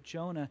story of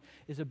Jonah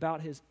is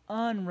about his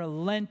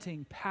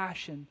unrelenting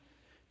passion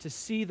to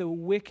see the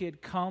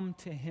wicked come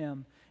to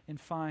him and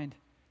find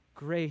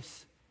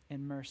grace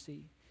and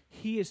mercy.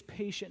 He is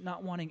patient,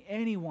 not wanting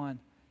anyone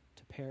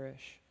to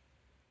perish.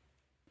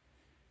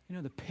 You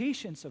know, the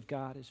patience of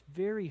God is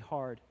very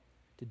hard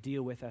to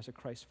deal with as a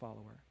Christ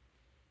follower.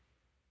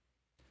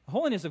 The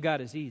holiness of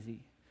God is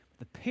easy.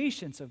 The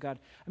patience of God.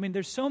 I mean,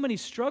 there's so many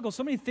struggles,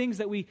 so many things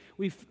that we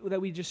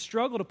just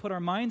struggle to put our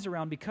minds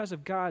around because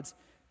of God's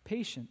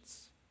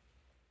patience.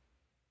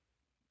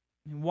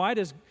 I mean, why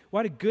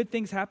do good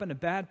things happen to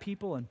bad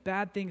people and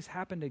bad things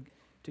happen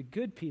to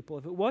good people?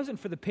 If it wasn't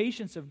for the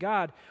patience of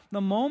God, the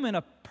moment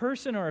a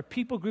person or a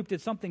people group did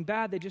something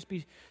bad, they'd just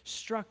be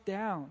struck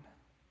down.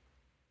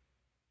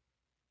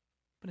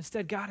 But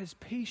instead, God is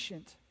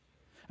patient.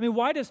 I mean,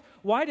 why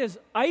does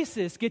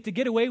ISIS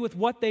get away with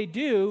what they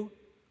do?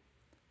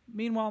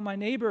 Meanwhile, my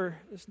neighbor,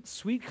 this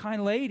sweet,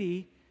 kind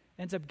lady,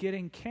 ends up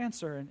getting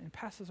cancer and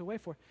passes away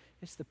for it.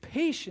 It's the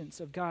patience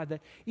of God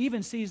that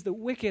even sees the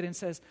wicked and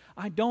says,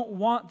 I don't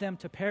want them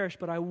to perish,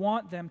 but I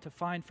want them to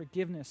find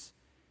forgiveness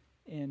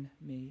in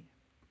me.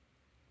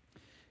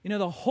 You know,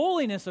 the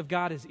holiness of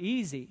God is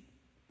easy.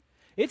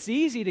 It's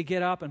easy to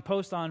get up and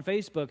post on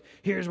Facebook,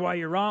 here's why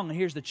you're wrong, and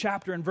here's the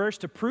chapter and verse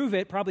to prove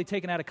it, probably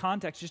taken out of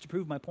context just to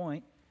prove my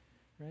point,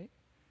 right?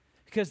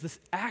 Because the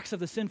acts of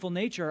the sinful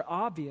nature are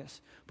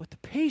obvious, but the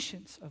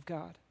patience of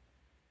God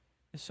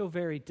is so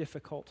very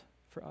difficult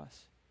for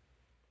us.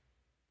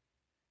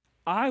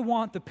 I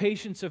want the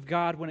patience of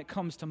God when it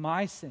comes to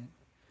my sin.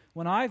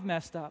 When I've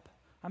messed up,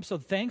 I'm so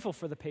thankful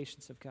for the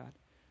patience of God.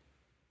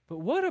 But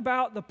what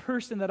about the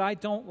person that I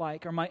don't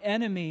like, or my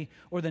enemy,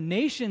 or the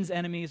nation's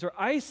enemies, or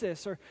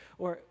ISIS,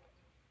 or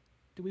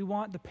do we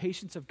want the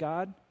patience of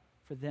God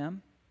for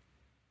them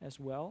as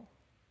well?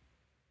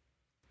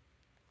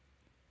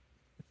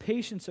 The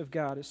patience of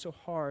God is so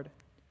hard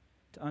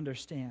to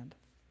understand.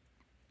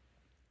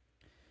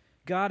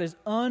 God is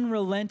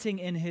unrelenting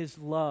in his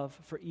love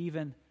for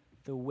even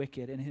the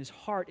wicked, and his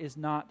heart is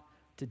not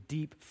to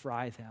deep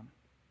fry them.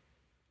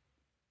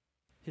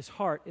 His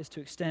heart is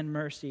to extend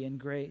mercy and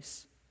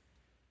grace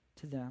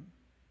to them.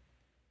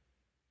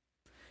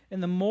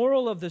 And the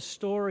moral of the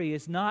story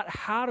is not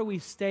how do we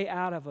stay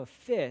out of a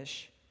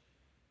fish,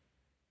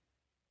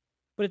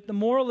 but the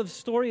moral of the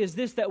story is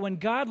this, that when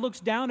God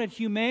looks down at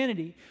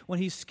humanity, when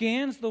he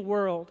scans the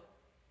world,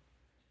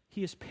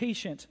 he is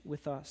patient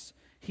with us.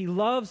 He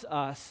loves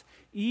us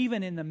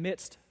even in the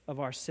midst of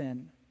our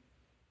sin.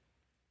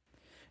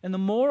 And the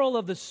moral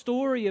of the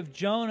story of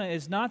Jonah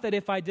is not that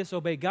if I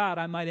disobey God,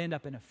 I might end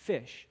up in a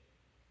fish,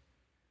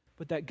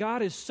 but that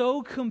God is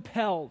so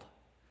compelled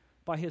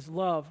by His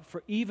love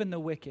for even the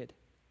wicked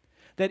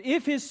that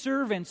if His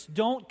servants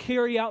don't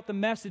carry out the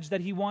message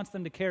that He wants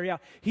them to carry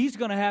out, He's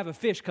going to have a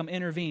fish come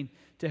intervene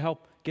to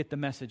help get the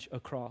message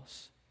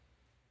across.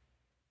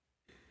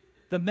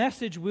 The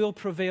message will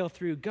prevail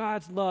through.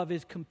 God's love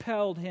has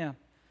compelled Him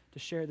to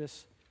share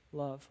this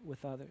love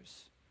with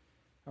others.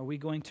 Are we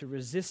going to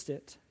resist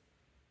it?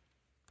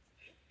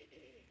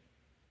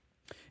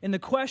 And the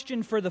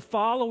question for the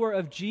follower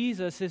of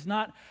Jesus is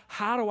not,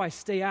 how do I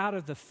stay out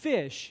of the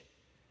fish,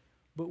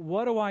 but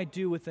what do I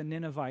do with the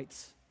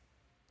Ninevites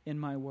in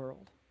my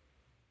world?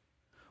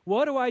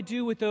 What do I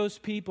do with those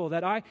people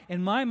that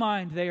in my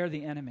mind, they are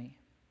the enemy?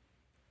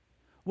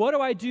 What do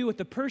I do with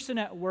the person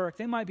at work?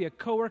 They might be a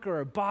coworker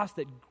or a boss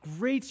that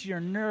grates your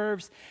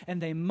nerves,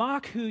 and they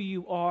mock who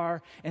you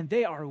are, and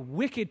they are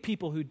wicked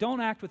people who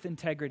don't act with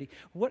integrity.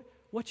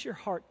 What's your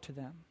heart to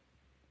them?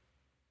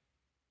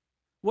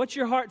 What's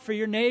your heart for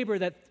your neighbor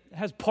that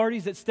has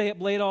parties that stay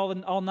up late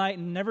all night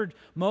and never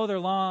mow their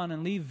lawn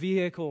and leave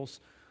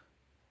vehicles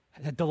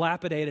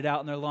dilapidated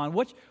out in their lawn?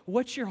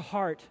 What's your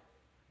heart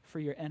for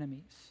your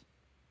enemies?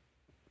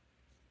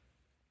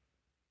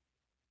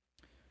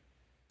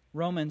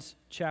 Romans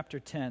chapter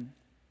 10,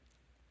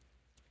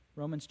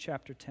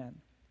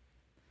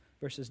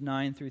 verses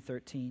 9 through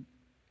 13,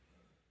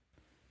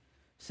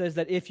 says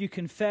that if you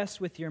confess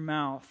with your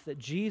mouth that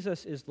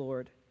Jesus is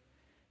Lord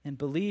and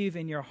believe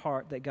in your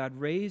heart that God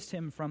raised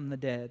Him from the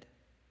dead,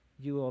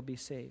 you will be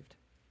saved.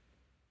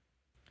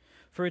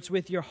 For it's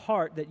with your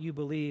heart that you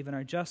believe and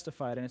are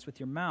justified, and it's with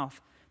your mouth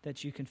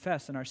that you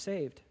confess and are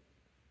saved.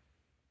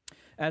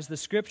 As the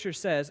Scripture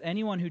says,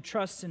 anyone who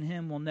trusts in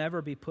Him will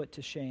never be put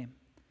to shame.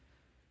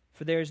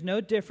 For there is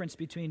no difference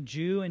between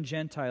Jew and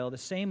Gentile. The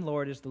same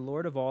Lord is the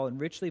Lord of all, and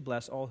richly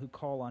bless all who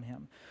call on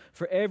Him.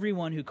 For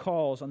everyone who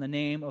calls on the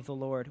name of the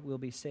Lord will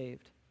be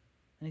saved.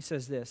 And he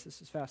says this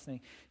is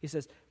fascinating. He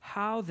says,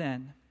 how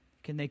then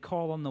can they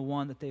call on the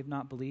one that they've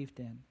not believed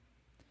in?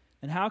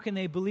 And how can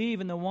they believe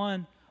in the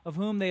one of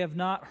whom they have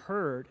not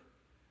heard?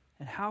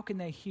 And how can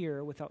they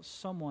hear without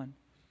someone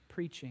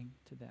preaching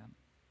to them?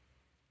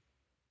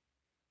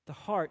 The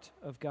heart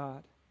of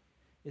God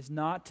is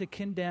not to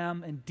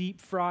condemn and deep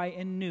fry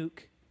and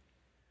nuke,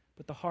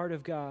 but the heart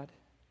of God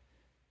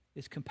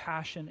is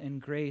compassion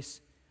and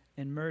grace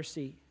and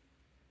mercy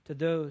to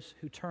those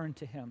who turn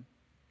to Him.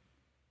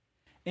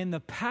 And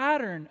the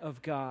pattern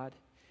of God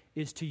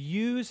is to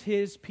use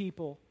His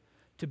people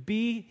to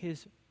be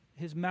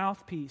His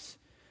mouthpiece,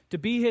 to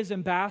be His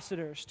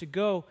ambassadors, to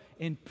go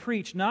and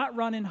preach, not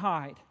run and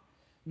hide,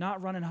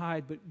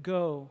 but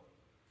go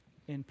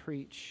and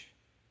preach.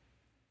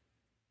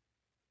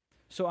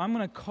 So I'm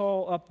going to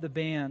call up the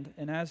band,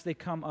 and as they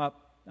come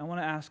up, I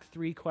want to ask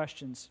 3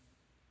 questions.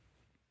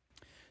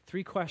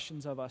 3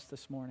 questions of us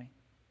this morning.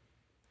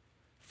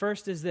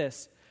 First is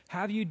this: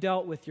 have you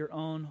dealt with your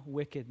own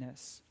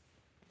wickedness?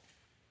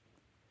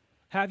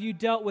 Have you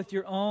dealt with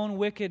your own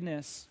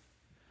wickedness?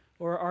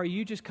 Or are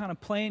you just kind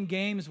of playing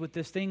games with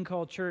this thing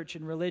called church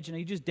and religion? Are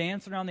you just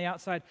dancing around the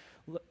outside,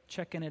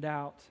 checking it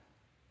out?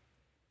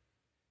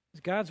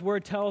 God's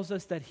Word tells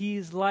us that He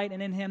is light,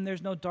 and in Him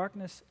there's no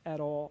darkness at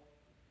all.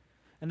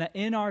 And that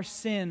in our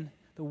sin,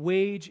 the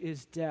wage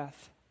is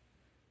death.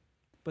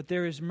 But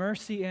there is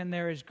mercy and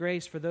there is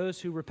grace for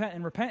those who repent.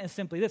 And repent is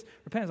simply this.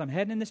 Repent is I'm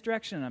heading in this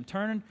direction, and I'm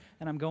turning,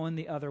 and I'm going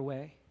the other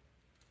way.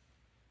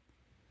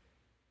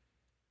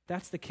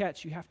 That's the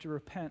catch. You have to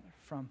repent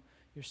from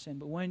your sin.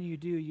 But when you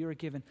do, you are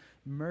given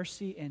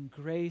mercy and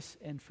grace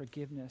and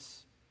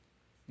forgiveness.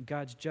 And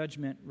God's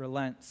judgment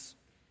relents.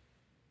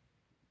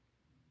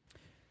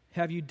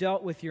 Have you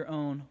dealt with your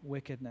own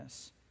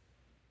wickedness?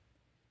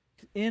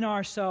 In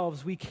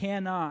ourselves, we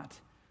cannot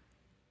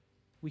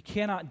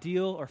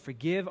deal or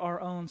forgive our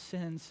own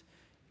sins.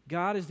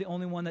 God is the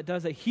only one that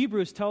does that.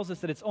 Hebrews tells us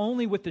that it's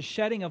only with the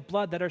shedding of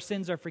blood that our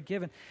sins are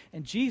forgiven.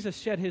 And Jesus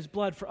shed His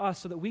blood for us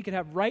so that we could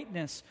have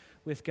rightness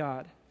with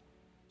God,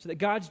 so that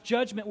God's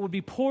judgment would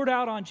be poured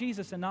out on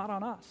Jesus and not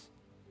on us.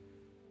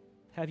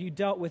 Have you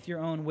dealt with your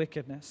own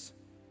wickedness?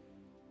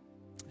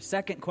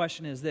 Second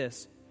question is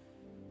this: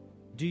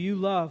 do you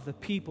love the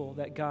people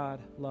that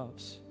God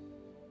loves?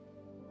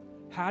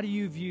 How do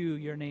you view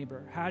your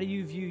neighbor? How do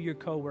you view your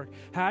coworker?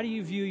 How do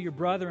you view your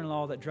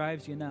brother-in-law that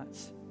drives you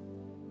nuts?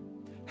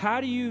 How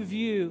do you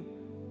view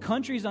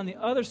countries on the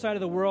other side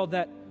of the world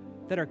that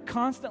are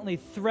constantly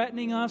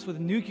threatening us with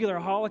nuclear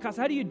holocaust?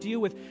 How do you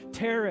deal with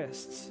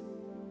terrorists?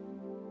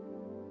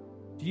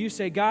 Do you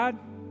say, God,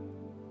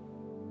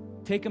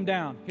 take them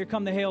down. Here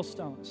come the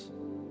hailstones.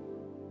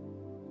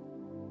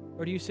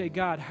 Or do you say,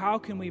 God, how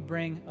can we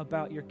bring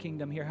about your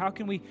kingdom here? How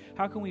can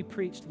we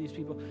preach to these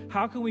people?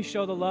 How can we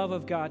show the love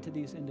of God to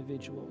these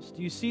individuals?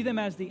 Do you see them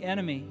as the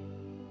enemy?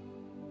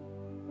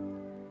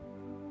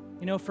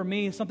 You know, for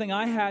me, something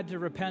I had to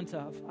repent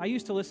of. I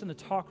used to listen to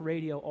talk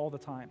radio all the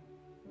time.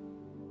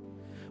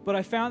 But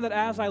I found that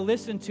as I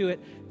listened to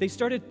it, they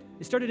started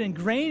it started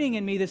ingraining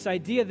in me this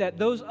idea that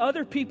those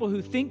other people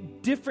who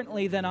think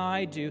differently than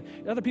I do,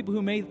 other people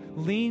who may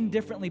lean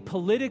differently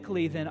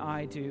politically than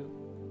I do,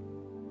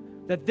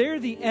 that they're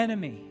the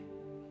enemy.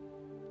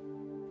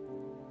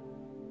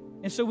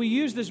 And so we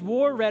use this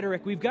war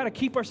rhetoric. We've got to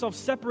keep ourselves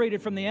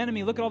separated from the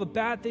enemy. Look at all the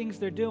bad things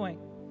they're doing.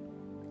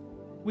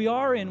 We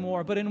are in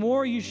war, but in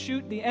war you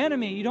shoot the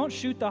enemy. You don't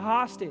shoot the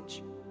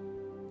hostage.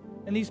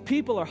 And these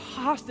people are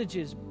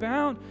hostages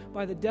bound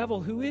by the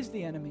devil, who is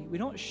the enemy. We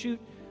don't shoot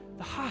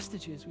the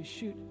hostages. We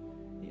shoot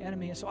the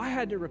enemy. And so I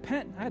had to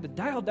repent. I had to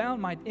dial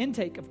down my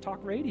intake of talk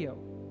radio.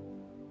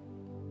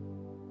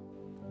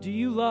 Do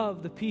you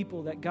love the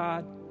people that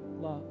God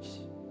loves?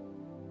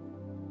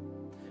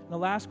 And the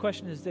last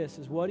question is this,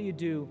 is what do you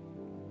do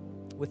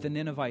with the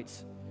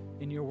Ninevites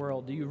in your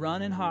world? Do you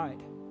run and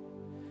hide?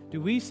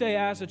 Do we say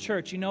as a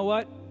church, you know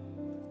what?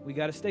 We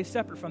got to stay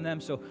separate from them.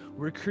 So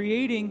we're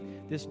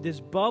creating this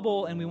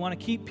bubble and we want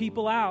to keep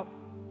people out.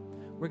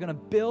 We're going to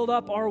build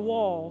up our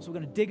walls. We're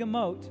going to dig a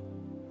moat.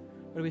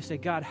 Or do we say,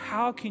 God,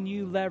 how can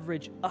you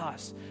leverage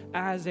us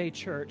as a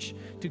church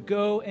to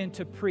go and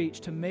to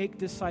preach, to make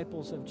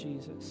disciples of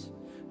Jesus,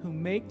 who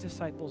make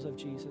disciples of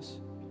Jesus,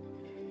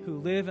 who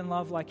live and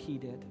love like he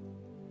did?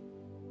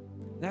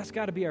 That's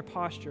got to be our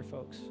posture,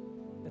 folks.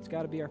 That's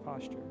got to be our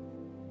posture.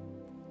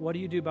 What do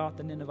you do about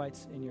the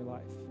Ninevites in your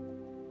life?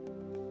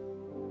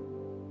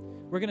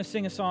 We're going to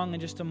sing a song in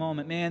just a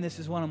moment. Man, this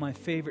is one of my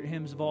favorite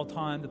hymns of all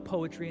time. The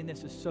poetry in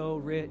this is so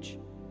rich.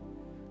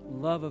 The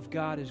love of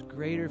God is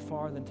greater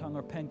far than tongue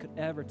or pen could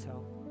ever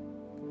tell.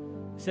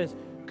 It says,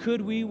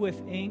 could we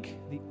with ink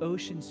the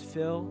oceans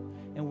fill,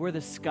 and were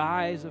the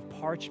skies of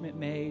parchment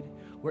made,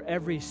 were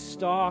every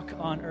stalk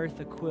on earth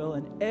a quill,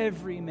 and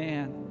every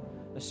man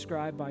a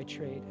scribe by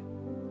trade?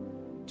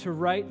 To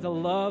write the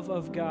love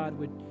of God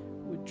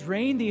would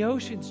drain the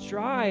oceans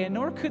dry, and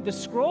nor could the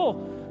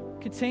scroll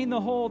contain the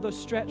whole, though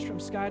stretched from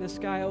sky to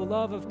sky. O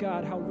love of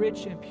God, how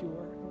rich and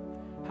pure,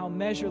 how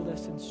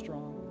measureless and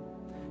strong.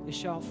 It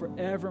shall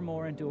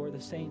forevermore endure, the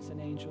saints and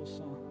angels'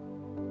 song.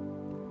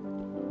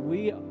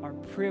 We are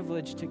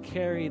privileged to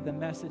carry the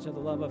message of the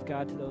love of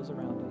God to those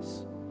around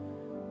us.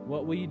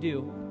 What will you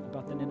do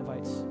about the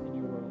Ninevites in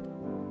your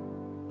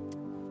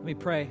world? Let me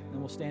pray, and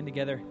we'll stand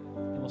together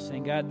and we'll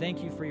sing. God,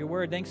 thank you for your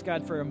word. Thanks,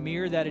 God, for a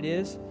mirror that it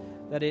is,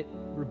 that it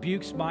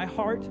rebukes my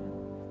heart,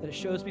 that it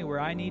shows me where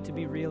I need to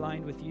be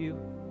realigned with you.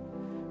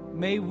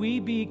 May we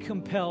be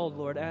compelled,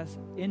 Lord, as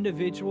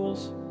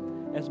individuals,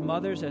 as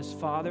mothers, as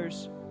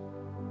fathers,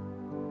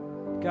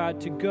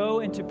 God, to go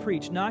and to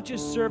preach, not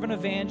just servant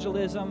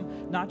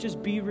evangelism, not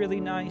just be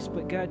really nice,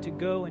 but God, to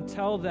go and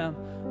tell them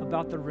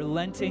about the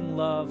relenting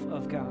love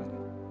of God.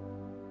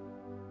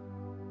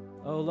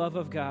 Oh, love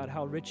of God,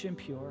 how rich and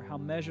pure, how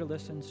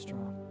measureless and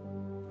strong.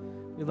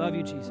 We love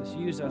you, Jesus.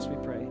 Use us, we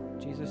pray. In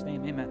Jesus'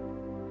 name, amen.